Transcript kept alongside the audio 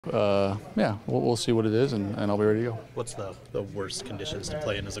yeah, we'll see what it is, and I'll be ready to go. What's the worst conditions to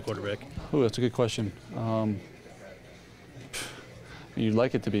play in as a quarterback? Ooh, that's a good question. You'd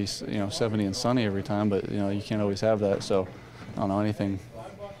like it to be, 70 and sunny every time, but you can't always have that. So I don't know, anything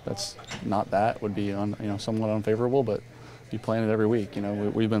that's not that would be somewhat unfavorable. But you playing it every week.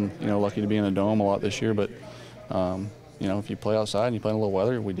 We've been lucky to be in a dome a lot this year, but if you play outside and you play in a little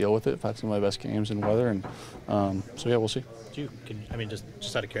weather, we deal with it. I've had some of my best games in weather, and so yeah, we'll see.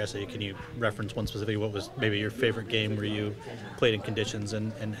 Just out of curiosity, can you reference one specific? What was maybe your favorite game where you played in conditions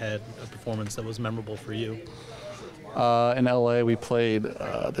and had a performance that was memorable for you? In LA, we played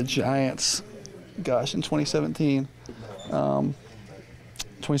the Giants. Gosh, in 2017.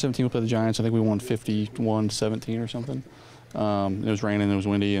 2017, we played the Giants. I think we won 51-17 or something. It was raining, it was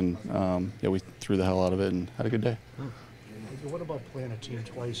windy, and yeah, we threw the hell out of it and had a good day. What about playing a team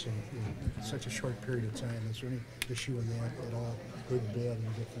twice in such a short period of time? Is there any issue in that at all, good, bad,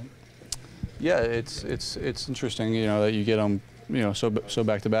 and different? Yeah, it's interesting, that you get them, so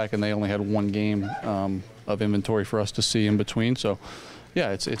back to back, and they only had one game of inventory for us to see in between. So,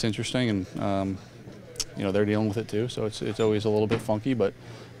 yeah, it's interesting, and they're dealing with it too. So it's always a little bit funky, but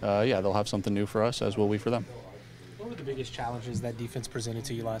yeah, they'll have something new for us, as will we for them. What were the biggest challenges that defense presented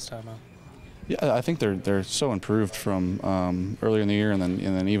to you last time out? Yeah, I think they're so improved from earlier in the year, and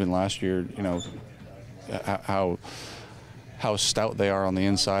then even last year. How stout they are on the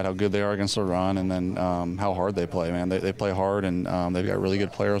inside, how good they are against the run, and then how hard they play. Man, they play hard, and they've got really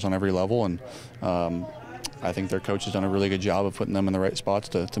good players on every level, and I think their coach has done a really good job of putting them in the right spots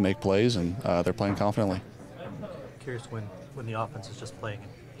to make plays, and they're playing confidently. Curious, when the offense is just playing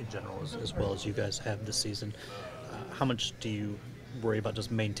in general as well as you guys have this season, how much do you worry about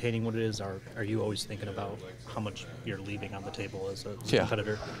just maintaining what it is, or are you always thinking about how much you're leaving on the table as a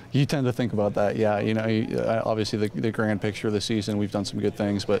competitor? You tend to think about that, yeah. Obviously the grand picture of the season, we've done some good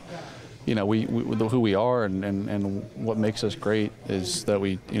things, but who we are and what makes us great is that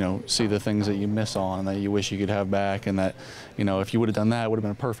we see the things that you miss on, that you wish you could have back, and that if you would have done that, it would have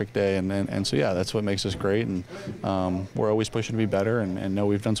been a perfect day, and so yeah, that's what makes us great, and we're always pushing to be better, and know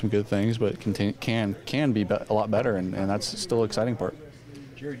we've done some good things, but can be a lot better, and that's still the exciting part.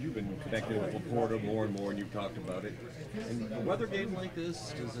 Jared, you've been connected with Laporta more and more, and you've talked about it. In a weather game like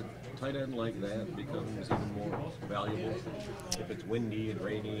this, does a tight end like that becomes even more valuable if it's windy and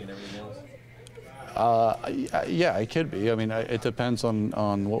rainy and everything else? Yeah, it could be. I mean, it depends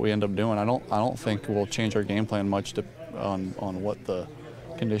on what we end up doing. I don't think we'll change our game plan much on what the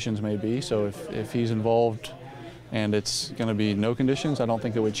conditions may be. So if he's involved and it's going to be no conditions, I don't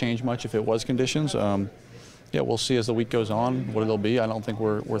think it would change much if it was conditions. Yeah, we'll see as the week goes on what it'll be. I don't think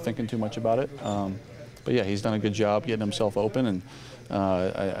we're thinking too much about it. But yeah, he's done a good job getting himself open and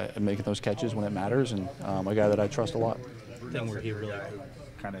making those catches when it matters, and a guy that I trust a lot. Thing where he really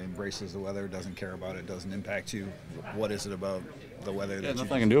kind of embraces the weather, doesn't care about it, doesn't impact you. What is it about the weather that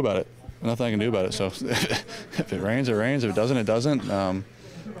nothing I can do about it. Nothing I can do about it. So if it rains, it rains. If it doesn't, it doesn't.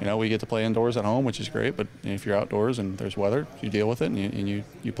 We get to play indoors at home, which is great. But if you're outdoors and there's weather, you deal with it and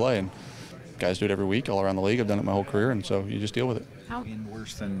you play. And guys do it every week all around the league. I've done it my whole career, and so you just deal with it. Being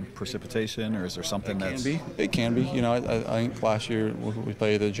worse than precipitation, or is there something that's... It can be. I think last year we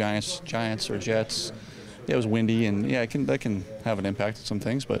played the Giants or Jets. Yeah, it was windy, and yeah, that can have an impact on some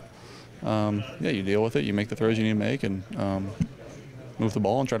things, but yeah, you deal with it. You make the throws you need to make, and move the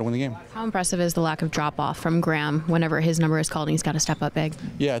ball and try to win the game. How impressive is the lack of drop-off from Graham whenever his number is called and he's got to step up big?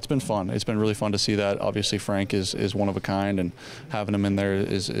 Yeah, it's been fun. It's been really fun to see that. Obviously, Frank is one of a kind, and having him in there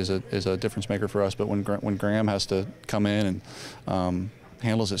is a difference maker for us. But when Graham has to come in and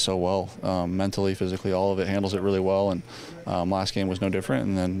handles it so well, mentally, physically, all of it, handles it really well. And last game was no different.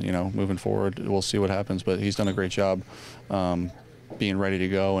 And then moving forward, we'll see what happens. But he's done a great job being ready to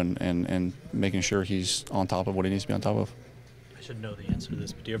go and making sure he's on top of what he needs to be on top of. I should know the answer to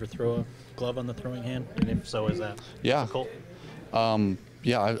this, but do you ever throw a glove on the throwing hand? And if so, is that difficult?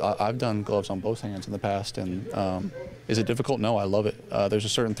 Yeah, I've done gloves on both hands in the past, and is it difficult? No, I love it. There's a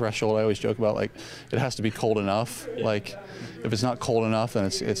certain threshold I always joke about, like it has to be cold enough. Yeah. Like if it's not cold enough, then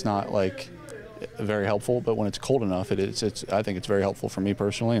it's not like very helpful. But when it's cold enough, I think it's very helpful for me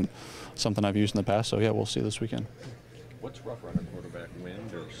personally, and something I've used in the past. So yeah, we'll see this weekend. What's rougher on a quarterback,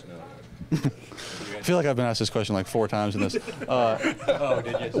 wind or snow? I feel like I've been asked this question like 4 times in this. Oh,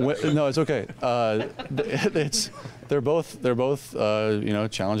 did you? No, it's okay. They're both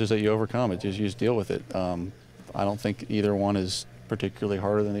challenges that you overcome. You just deal with it. I don't think either one is particularly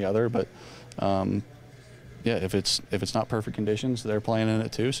harder than the other, but yeah, if it's not perfect conditions, they're playing in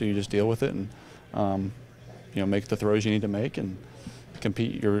it too. So you just deal with it and make the throws you need to make and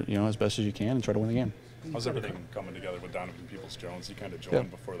compete as best as you can and try to win the game. How's everything coming together with Donovan Peoples-Jones? He kind of joined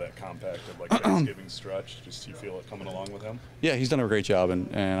before that compact of like Thanksgiving stretch. Just do you feel it coming along with him? Yeah, he's done a great job,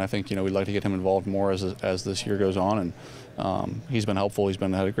 and I think we'd like to get him involved more as this year goes on. And he's been helpful. He's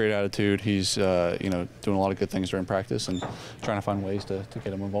had a great attitude. He's doing a lot of good things during practice and trying to find ways to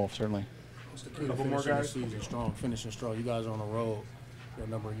get him involved. Certainly. What's the key to finishing the season strong, finishing strong? You guys are on the road. A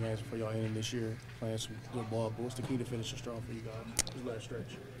number of games before y'all ending this year, playing some good ball. But what's the key to finishing strong for you guys this last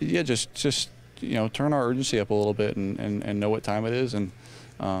stretch? Yeah, just turn our urgency up a little bit and know what time it is, and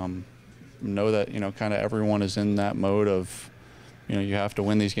know that kind of everyone is in that mode of you have to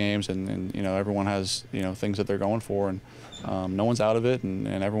win these games, and everyone has things that they're going for, and no one's out of it, and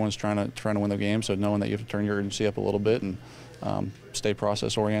everyone's trying to win the game. So knowing that you have to turn your urgency up a little bit and stay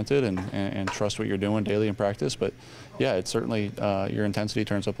process oriented and trust what you're doing daily in practice. But yeah, it's certainly your intensity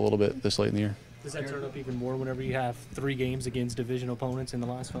turns up a little bit this late in the year. Does that turn up even more whenever you have 3 games against division opponents in the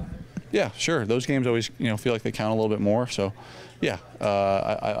last 5? Yeah, sure. Those games always feel like they count a little bit more. So yeah,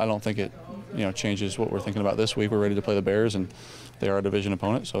 I don't think it changes what we're thinking about this week. We're ready to play the Bears, and they are a division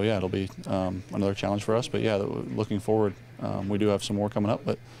opponent. So yeah, it'll be another challenge for us. But yeah, looking forward, we do have some more coming up.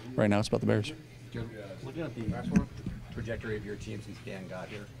 But right now it's about the Bears. Looking at the trajectory of your team since Dan got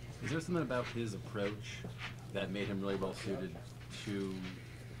here, is there something about his approach that made him really well suited to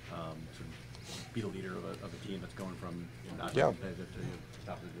sort of be the leader of a team that's going from not competitive to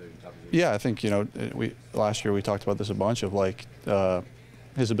top of the division? Yeah, I think last year we talked about this a bunch of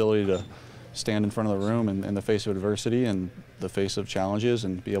his ability to stand in front of the room in the face of adversity and the face of challenges,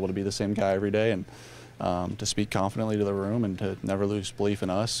 and be able to be the same guy every day, and to speak confidently to the room, and to never lose belief in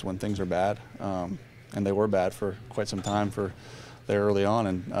us when things are bad. And they were bad for quite some time there early on,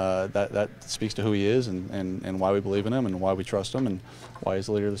 and that speaks to who he is, and why we believe in him, and why we trust him, and why he's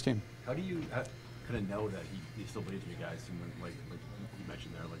the leader of this team. How do you kind of know that he still believes in you guys? And like you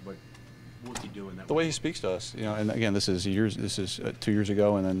mentioned there, what's he doing? The way he speaks to us, and again, this is 2 years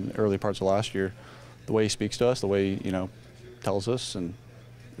ago, and then early parts of last year. The way he speaks to us, the way he tells us, and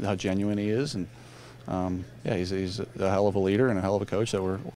how genuine he is, and yeah, he's a hell of a leader and a hell of a coach that we're